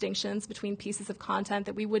certain distinctions between pieces of content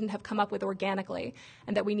that we wouldn't have come up with organically,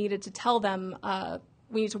 and that we needed to tell them,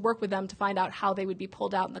 we need to work with them to find out how they would be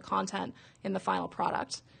pulled out in the content in the final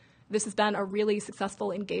product. This has been a really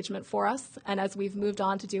successful engagement for us, and as we've moved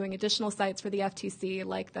on to doing additional sites for the FTC,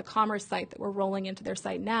 like the commerce site that we're rolling into their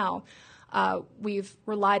site now, we've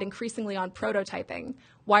relied increasingly on prototyping,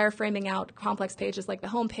 wireframing out complex pages like the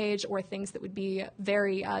home page or things that would be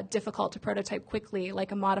very difficult to prototype quickly,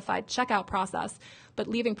 like a modified checkout process, but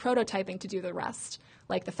leaving prototyping to do the rest,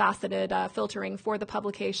 like the faceted filtering for the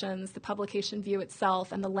publications, the publication view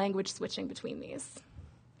itself, and the language switching between these.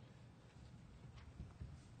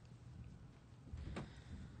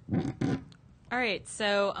 All right,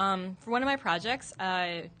 so for one of my projects,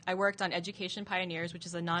 I worked on Education Pioneers, which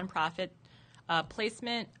is a nonprofit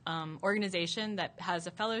placement organization that has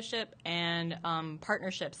a fellowship and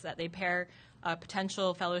partnerships that they pair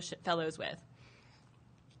potential fellows with.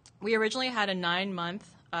 We originally had a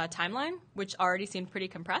 9-month timeline, which already seemed pretty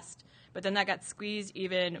compressed, but then that got squeezed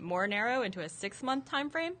even more narrow into a 6-month time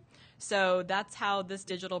frame. So that's how this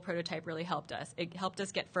digital prototype really helped us. It helped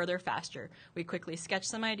us get further faster. We quickly sketched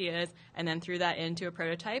some ideas and then threw that into a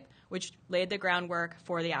prototype, which laid the groundwork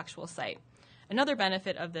for the actual site. Another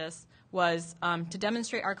benefit of this was to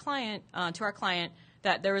demonstrate to our client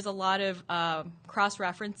that there was a lot of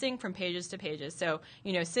cross-referencing from pages to pages. So,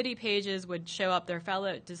 city pages would show up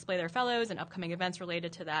display their fellows and upcoming events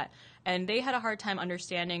related to that. And they had a hard time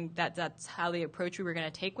understanding that that's how the approach we were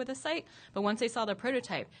going to take with the site. But once they saw the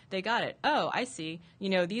prototype, they got it. Oh, I see.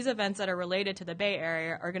 These events that are related to the Bay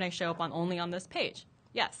Area are going to show up only on this page.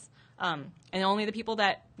 Yes. And only the people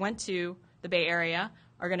that went to the Bay Area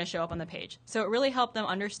are going to show up on the page. So it really helped them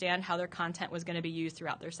understand how their content was going to be used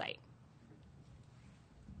throughout their site.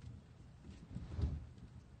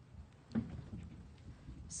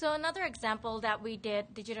 So another example that we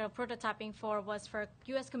did digital prototyping for was for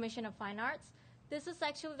U.S. Commission of Fine Arts. This is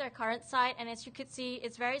actually their current site, and as you could see,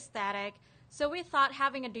 it's very static. So we thought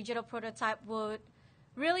having a digital prototype would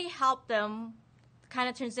really help them kind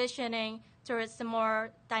of transitioning towards the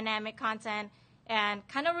more dynamic content and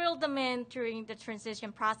kind of reel them in during the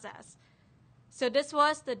transition process. So this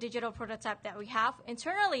was the digital prototype that we have.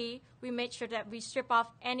 Internally, we made sure that we strip off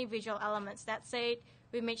any visual elements. That said,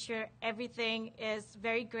 we made sure everything is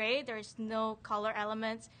very gray. There's no color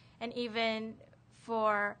elements. And even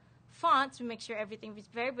for fonts, we make sure everything is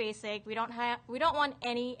very basic. We don't want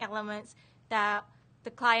any elements that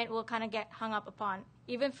the client will kind of get hung up upon.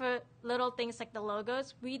 Even for little things like the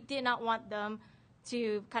logos, we did not want them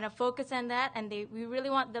to kind of focus on that, and we really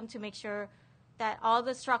want them to make sure that all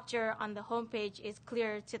the structure on the homepage is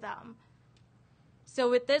clear to them. So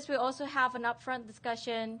with this, we also have an upfront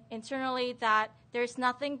discussion internally that there's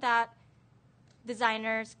nothing that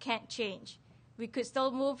designers can't change. We could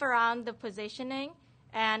still move around the positioning,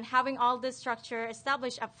 and having all this structure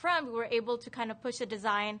established up front, we were able to kind of push the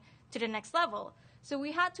design to the next level. So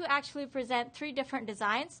we had to actually present 3 different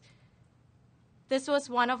designs. This was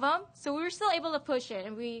one of them. So we were still able to push it,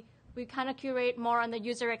 and we kind of curate more on the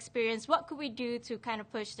user experience. What could we do to kind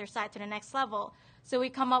of push their site to the next level? So we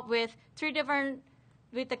come up with 3 different,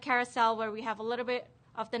 with the carousel where we have a little bit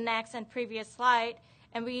of the next and previous slide,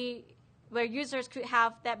 and where users could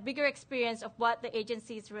have that bigger experience of what the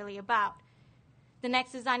agency is really about. The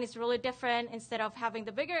next design is really different. Instead of having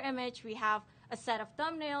the bigger image, we have a set of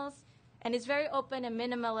thumbnails, and it's very open and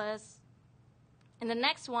minimalist. In the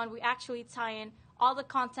next one, we actually tie in all the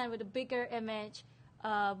content with a bigger image,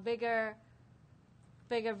 bigger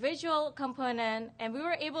visual component, and we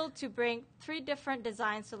were able to bring 3 different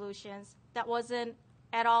design solutions that wasn't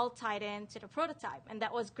at all tied into the prototype, and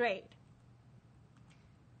that was great.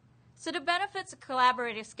 So the benefits of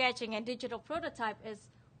collaborative sketching and digital prototype is,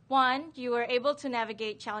 one, you were able to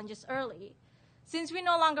navigate challenges early. Since we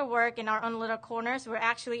no longer work in our own little corners, we're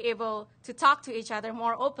actually able to talk to each other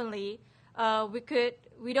more openly.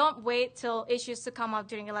 We don't wait till issues to come up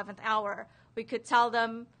during 11th hour. We could tell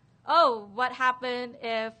them, oh, what happened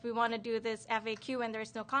if we want to do this FAQ and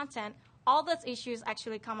there's no content? All those issues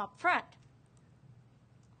actually come up front.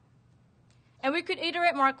 And we could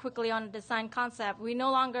iterate more quickly on a design concept. We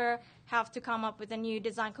no longer have to come up with a new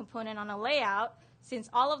design component on a layout.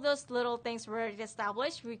 Since all of those little things were already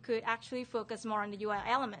established, we could actually focus more on the UI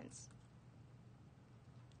elements.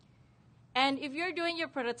 And if you're doing your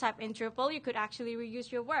prototype in Drupal, you could actually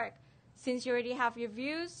reuse your work. Since you already have your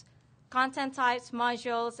views, content types,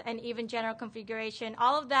 modules, and even general configuration,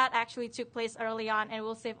 all of that actually took place early on, and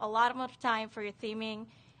will save a lot more time for your theming,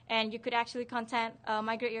 and you could actually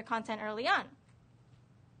migrate your content early on.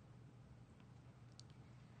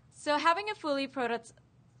 So having a fully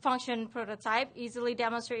function prototype easily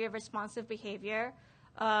demonstrates your responsive behavior.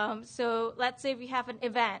 So let's say we have an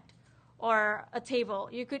event or a table.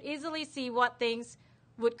 You could easily see what things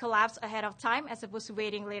would collapse ahead of time as opposed to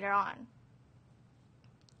waiting later on.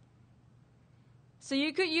 So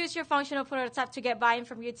you could use your functional prototype to get buy-in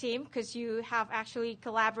from your team because you have actually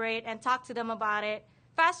collaborate and talk to them about it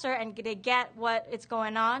faster, and they get what is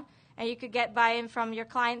going on. And you could get buy-in from your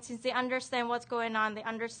client since they understand what's going on. They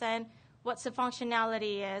understand what the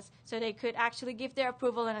functionality is, so they could actually give their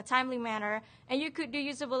approval in a timely manner, and you could do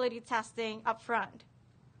usability testing up front.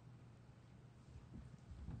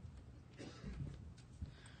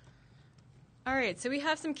 All right, so we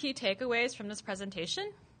have some key takeaways from this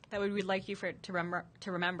presentation that we'd like you to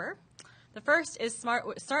remember. The first is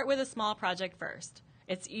start with a small project first.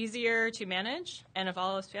 It's easier to manage, and if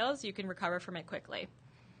all else fails, you can recover from it quickly.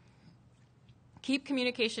 Keep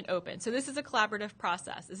communication open. So this is a collaborative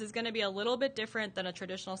process. This is going to be a little bit different than a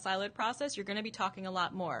traditional siloed process. You're going to be talking a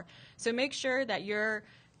lot more. So make sure that you're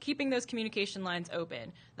keeping those communication lines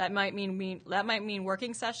open. That might mean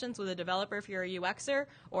working sessions with a developer if you're a UXer,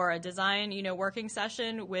 or a design working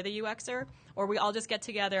session with a UXer, or we all just get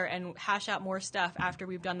together and hash out more stuff after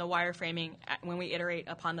we've done the wireframing when we iterate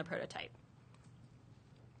upon the prototype.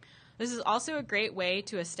 This is also a great way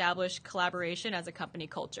to establish collaboration as a company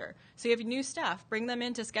culture. So you have new staff, bring them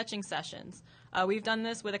into sketching sessions. We've done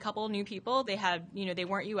this with a couple new people. They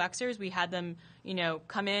weren't UXers. We had them,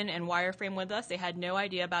 come in and wireframe with us. They had no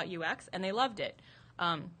idea about UX, and they loved it.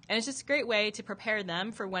 And it's just a great way to prepare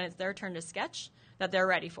them for when it's their turn to sketch, that they're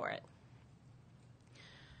ready for it.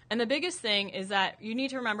 And the biggest thing is that you need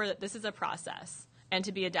to remember that this is a process and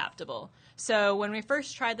to be adaptable. So when we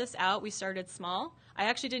first tried this out, we started small. I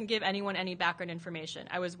actually didn't give anyone any background information.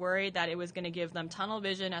 I was worried that it was going to give them tunnel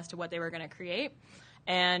vision as to what they were going to create.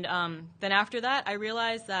 And then after that, I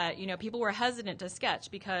realized that people were hesitant to sketch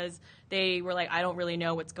because they were like, I don't really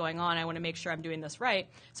know what's going on. I want to make sure I'm doing this right.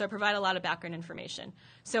 So I provide a lot of background information.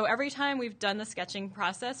 So every time we've done the sketching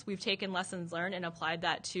process, we've taken lessons learned and applied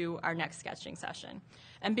that to our next sketching session.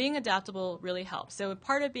 And being adaptable really helps. So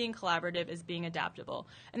part of being collaborative is being adaptable.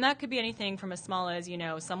 And that could be anything from as small as,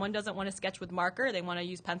 someone doesn't want to sketch with marker, they want to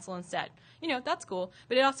use pencil instead. That's cool.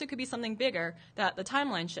 But it also could be something bigger, that the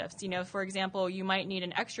timeline shifts. For example, you might need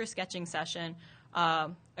an extra sketching session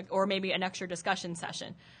or maybe an extra discussion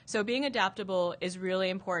session. So being adaptable is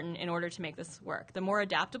really important in order to make this work. The more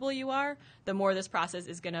adaptable you are, the more this process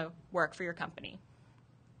is going to work for your company.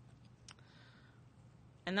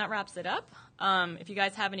 And that wraps it up. If you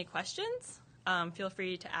guys have any questions, feel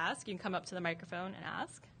free to ask. You can come up to the microphone and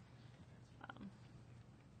ask.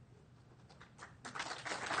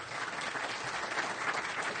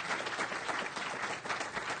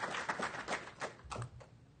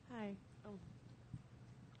 Hi. Oh.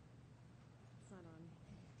 It's not on.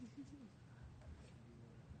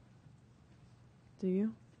 Do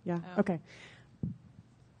you? Yeah. Oh. Okay.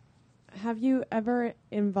 Have you ever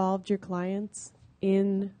involved your clients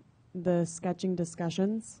in the sketching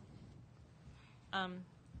discussions?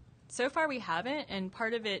 So far we haven't, and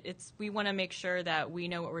part of it's we want to make sure that we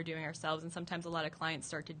know what we're doing ourselves, and sometimes a lot of clients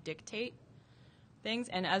start to dictate things.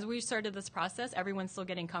 And as we started this process, everyone's still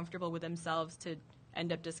getting comfortable with themselves to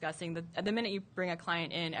end up discussing. The minute you bring a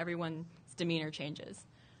client in, everyone's demeanor changes.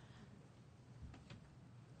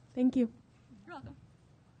 Thank you. You're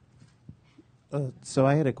welcome. So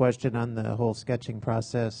I had a question on the whole sketching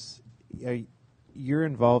process. You're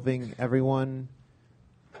involving everyone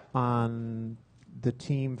on the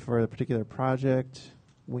team for a particular project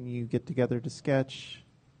when you get together to sketch?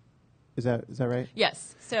 Is that right?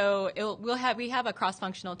 Yes. So we have a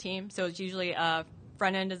cross-functional team. So it's usually a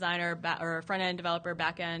front-end designer or a front-end developer,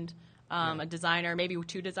 back-end, a designer, maybe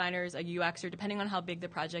 2 designers, a UXer, depending on how big the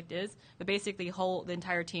project is. But basically, the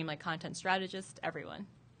entire team, like content strategist, everyone.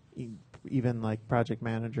 Even like project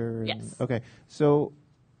manager? And, yes. Okay. So,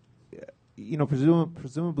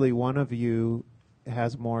 presumably one of you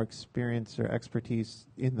has more experience or expertise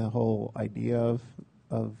in the whole idea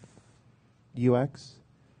of UX.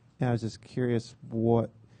 And I was just curious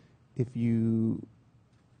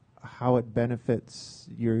how it benefits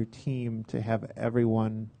your team to have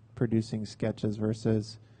everyone producing sketches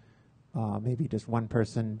versus maybe just one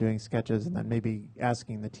person doing sketches and then maybe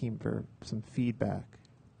asking the team for some feedback.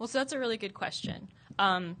 Well, so that's a really good question.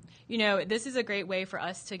 This is a great way for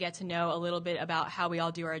us to get to know a little bit about how we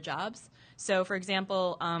all do our jobs. So, for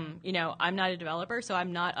example, I'm not a developer, so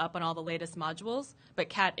I'm not up on all the latest modules, but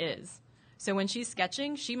Kat is. So when she's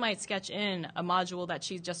sketching, she might sketch in a module that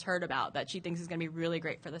she's just heard about that she thinks is going to be really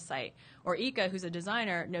great for the site. Or Ika, who's a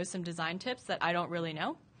designer, knows some design tips that I don't really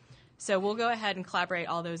know. So we'll go ahead and collaborate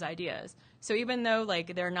all those ideas. So even though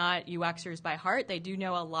they're not UXers by heart, they do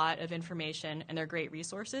know a lot of information and they're great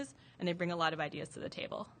resources and they bring a lot of ideas to the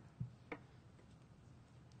table.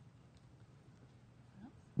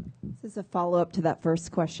 This is a follow-up to that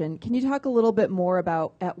first question. Can you talk a little bit more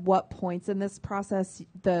about at what points in this process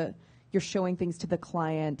you're showing things to the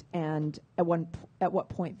client and at what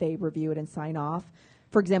point they review it and sign off?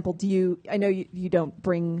 For example, I know you don't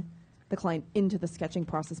bring the client into the sketching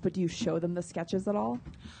process, but do you show them the sketches at all?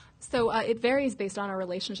 So it varies based on our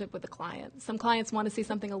relationship with the client. Some clients want to see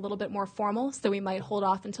something a little bit more formal, so we might hold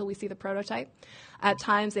off until we see the prototype. At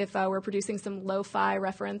times, if we're producing some lo-fi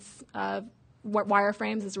reference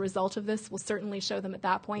wireframes as a result of this, we'll certainly show them at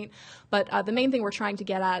that point. But the main thing we're trying to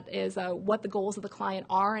get at is what the goals of the client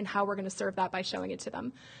are and how we're going to serve that by showing it to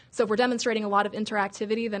them. So if we're demonstrating a lot of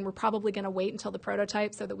interactivity, then we're probably going to wait until the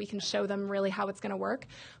prototype so that we can show them really how it's going to work.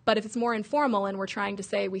 But if it's more informal and we're trying to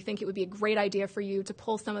say we think it would be a great idea for you to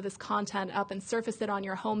pull some of this content up and surface it on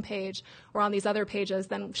your home page or on these other pages,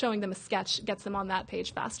 then showing them a sketch gets them on that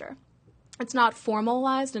page faster. It's not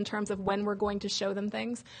formalized in terms of when we're going to show them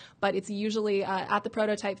things, but it's usually at the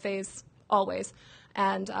prototype phase always,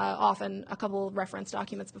 and often a couple of reference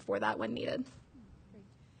documents before that when needed.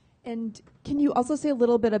 And can you also say a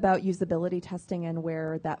little bit about usability testing and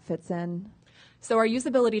where that fits in? So our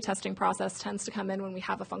usability testing process tends to come in when we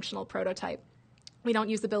have a functional prototype. We don't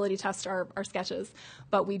usability test our sketches,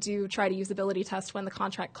 but we do try to usability test when the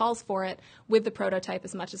contract calls for it with the prototype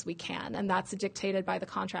as much as we can, and that's dictated by the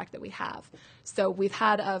contract that we have. So we've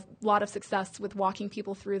had a lot of success with walking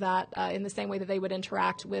people through that in the same way that they would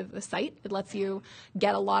interact with the site. It lets you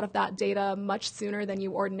get a lot of that data much sooner than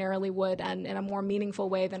you ordinarily would and in a more meaningful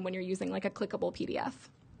way than when you're using like a clickable PDF.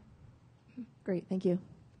 Great, thank you.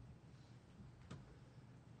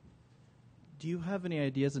 Do you have any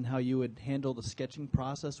ideas on how you would handle the sketching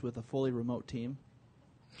process with a fully remote team?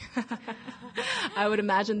 I would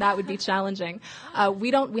imagine that would be challenging.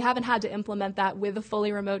 We haven't had to implement that with a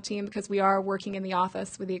fully remote team because we are working in the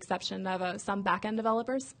office with the exception of some back-end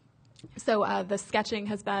developers. So the sketching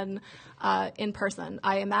has been in person.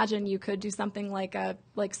 I imagine you could do something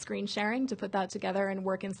like screen sharing to put that together and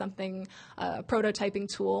work in something, a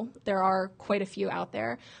prototyping tool. There are quite a few out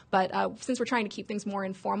there. But since we're trying to keep things more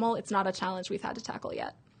informal, it's not a challenge we've had to tackle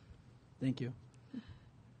yet. Thank you.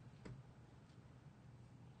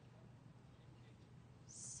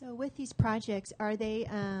 So with these projects, are they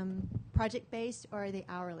project-based or are they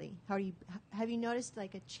hourly? Have you noticed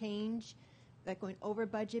like a change, like going over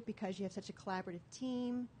budget because you have such a collaborative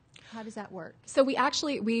team? How does that work? So we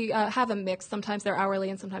have a mix. Sometimes they're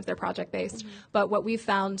hourly and sometimes they're project-based. Mm-hmm. But what we've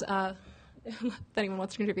found, if anyone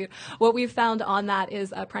wants to contribute, what we've found on that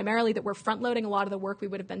is primarily that we're front-loading a lot of the work we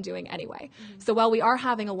would have been doing anyway. Mm-hmm. So while we are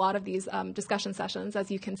having a lot of these discussion sessions,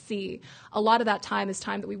 as you can see, a lot of that time is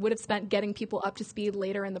time that we would have spent getting people up to speed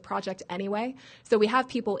later in the project anyway. So we have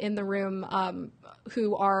people in the room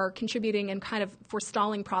who are contributing and kind of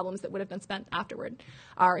forestalling problems that would have been spent afterward.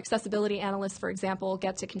 Our accessibility analysts, for example,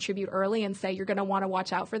 get to contribute early and say, you're going to want to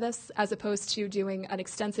watch out for this, as opposed to doing an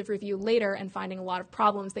extensive review later and finding a lot of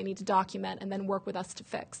problems they need to document and then work with us to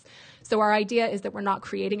fix. So our idea is that we're not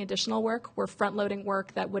creating additional work. We're front-loading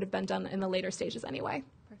work that would have been done in the later stages anyway.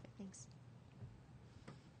 Perfect, thanks.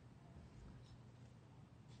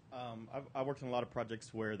 I've worked on a lot of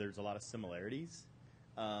projects where there's a lot of similarities.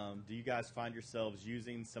 Do you guys find yourselves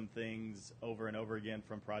using some things over and over again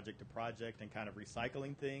from project to project and kind of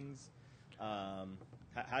recycling things? How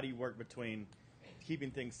do you work between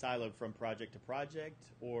keeping things siloed from project to project,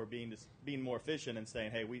 or being more efficient and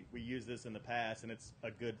saying, hey, we used this in the past and it's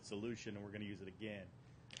a good solution and we're going to use it again?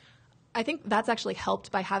 I think that's actually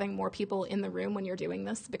helped by having more people in the room when you're doing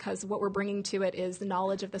this, because what we're bringing to it is the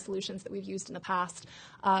knowledge of the solutions that we've used in the past.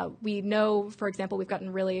 We know, for example, we've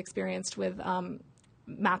gotten really experienced with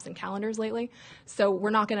maps and calendars lately, so we're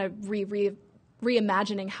not going to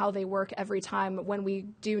reimagining how they work every time. When we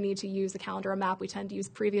do need to use a calendar or map, we tend to use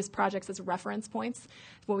previous projects as reference points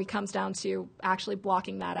when it comes down to actually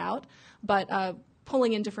blocking that out. But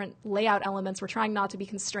pulling in different layout elements, we're trying not to be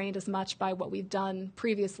constrained as much by what we've done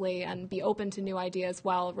previously and be open to new ideas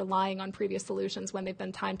while relying on previous solutions when they've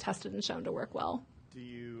been time tested and shown to work well. Do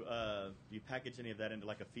you package any of that into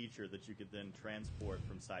like a feature that you could then transport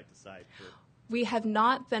from site to site? We have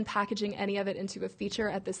not been packaging any of it into a feature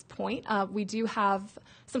at this point. We do have,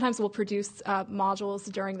 sometimes we'll produce modules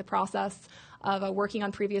during the process of working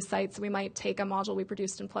on previous sites. We might take a module we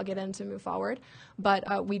produced and plug it in to move forward.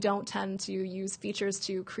 But we don't tend to use features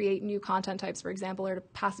to create new content types, for example, or to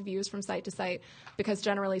pass views from site to site, because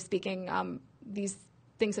generally speaking, these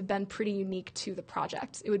things have been pretty unique to the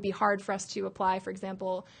project. It would be hard for us to apply, for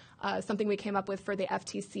example, something we came up with for the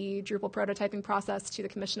FTC Drupal prototyping process to the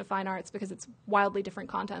Commission of Fine Arts, because it's wildly different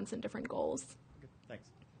contents and different goals. Okay, thanks.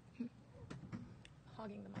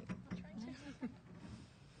 Hogging the mic.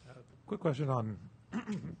 Quick question on, let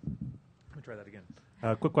me try that again.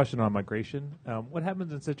 Quick question on migration. What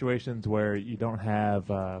happens in situations where you don't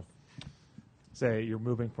have, say you're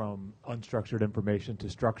moving from unstructured information to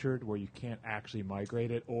structured, where you can't actually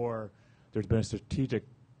migrate it, or there's been a strategic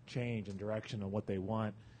change in direction on what they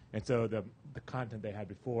want, and so the content they had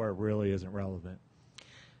before really isn't relevant?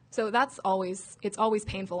 So it's always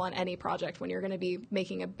painful on any project when you're going to be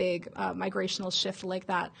making a big migrational shift like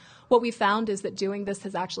that. What we found is that doing this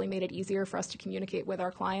has actually made it easier for us to communicate with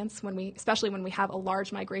our clients, especially when we have a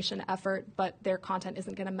large migration effort, but their content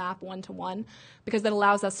isn't going to map one-to-one, because that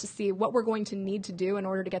allows us to see what we're going to need to do in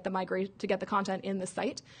order to get the content in the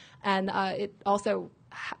site. And it also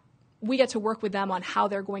we get to work with them on how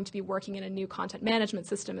they're going to be working in a new content management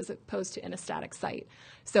system as opposed to in a static site.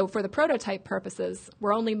 So for the prototype purposes,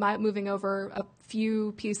 we're only moving over a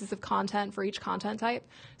few pieces of content for each content type.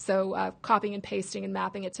 So copying and pasting and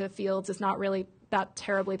mapping it to fields is not really that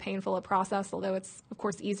terribly painful a process, although it's, of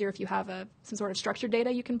course, easier if you have some sort of structured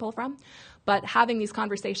data you can pull from. But having these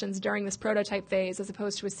conversations during this prototype phase, as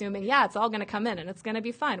opposed to assuming, yeah, it's all going to come in and it's going to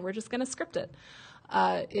be fine, we're just going to script it,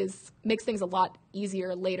 makes things a lot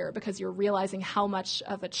easier later, because you're realizing how much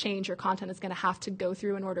of a change your content is going to have to go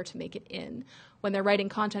through in order to make it in. When they're writing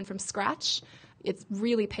content from scratch, it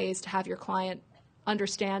really pays to have your client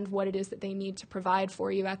understand what it is that they need to provide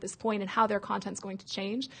for you at this point and how their content's going to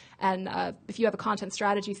change. And if you have a content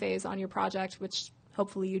strategy phase on your project, which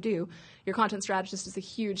hopefully you do, your content strategist is a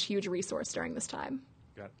huge, huge resource during this time.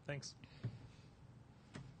 Got it. Thanks.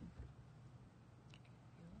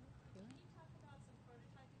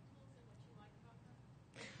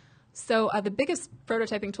 So the biggest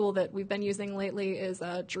prototyping tool that we've been using lately is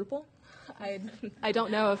Drupal. I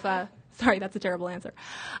don't know if, sorry, that's a terrible answer.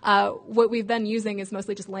 What we've been using is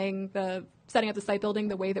mostly just setting up the site building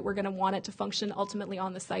the way that we're going to want it to function ultimately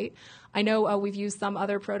on the site. I know we've used some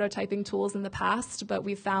other prototyping tools in the past, but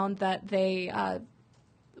we've found that they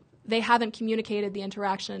haven't communicated the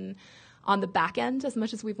interaction on the back end as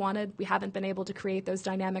much as we've wanted. We haven't been able to create those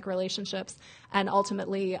dynamic relationships, and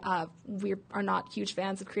ultimately we are not huge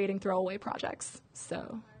fans of creating throwaway projects.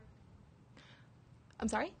 So, I'm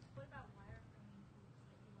sorry? What about wireframing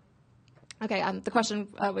tools? Okay, the question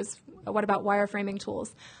was, what about wireframing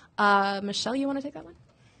tools? Michelle, you want to take that one?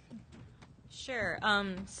 Sure.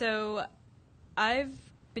 So I've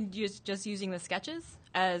been just using the sketches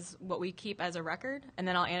as what we keep as a record, and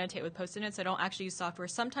then I'll annotate with Post-it notes. I don't actually use software.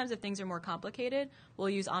 Sometimes if things are more complicated, we'll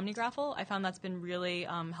use OmniGraffle. I found that's been really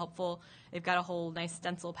helpful. They've got a whole nice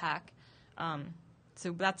stencil pack.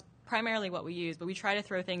 So that's primarily what we use, but we try to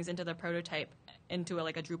throw things into the prototype, into a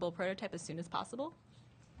Drupal prototype as soon as possible.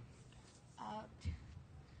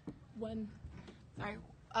 One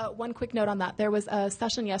quick note on that. There was a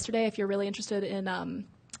session yesterday, if you're really interested in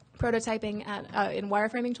prototyping in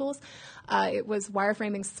wireframing tools. It was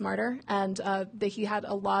Wireframing Smarter, and he had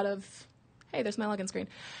a lot of, hey, there's my login screen.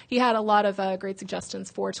 He had a lot of great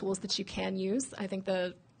suggestions for tools that you can use. I think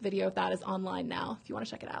the video of that is online now if you want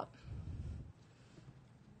to check it out.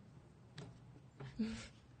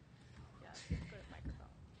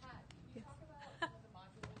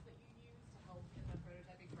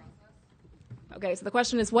 Okay, so the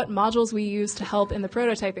question is what modules we use to help in the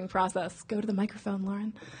prototyping process. Go to the microphone,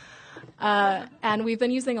 Lauren. And we've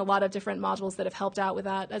been using a lot of different modules that have helped out with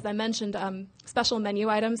that. As I mentioned, special menu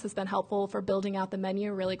items has been helpful for building out the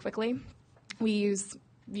menu really quickly. We use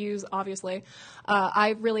views, obviously.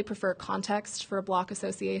 I really prefer context for block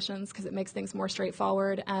associations because it makes things more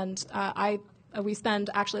straightforward. And we spend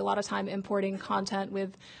actually a lot of time importing content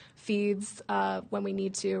with feeds when we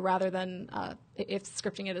need to, rather than if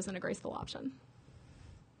scripting it isn't a graceful option.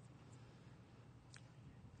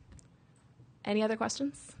 Any other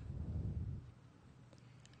questions?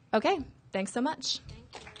 Okay, thanks so much.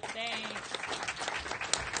 Thank you.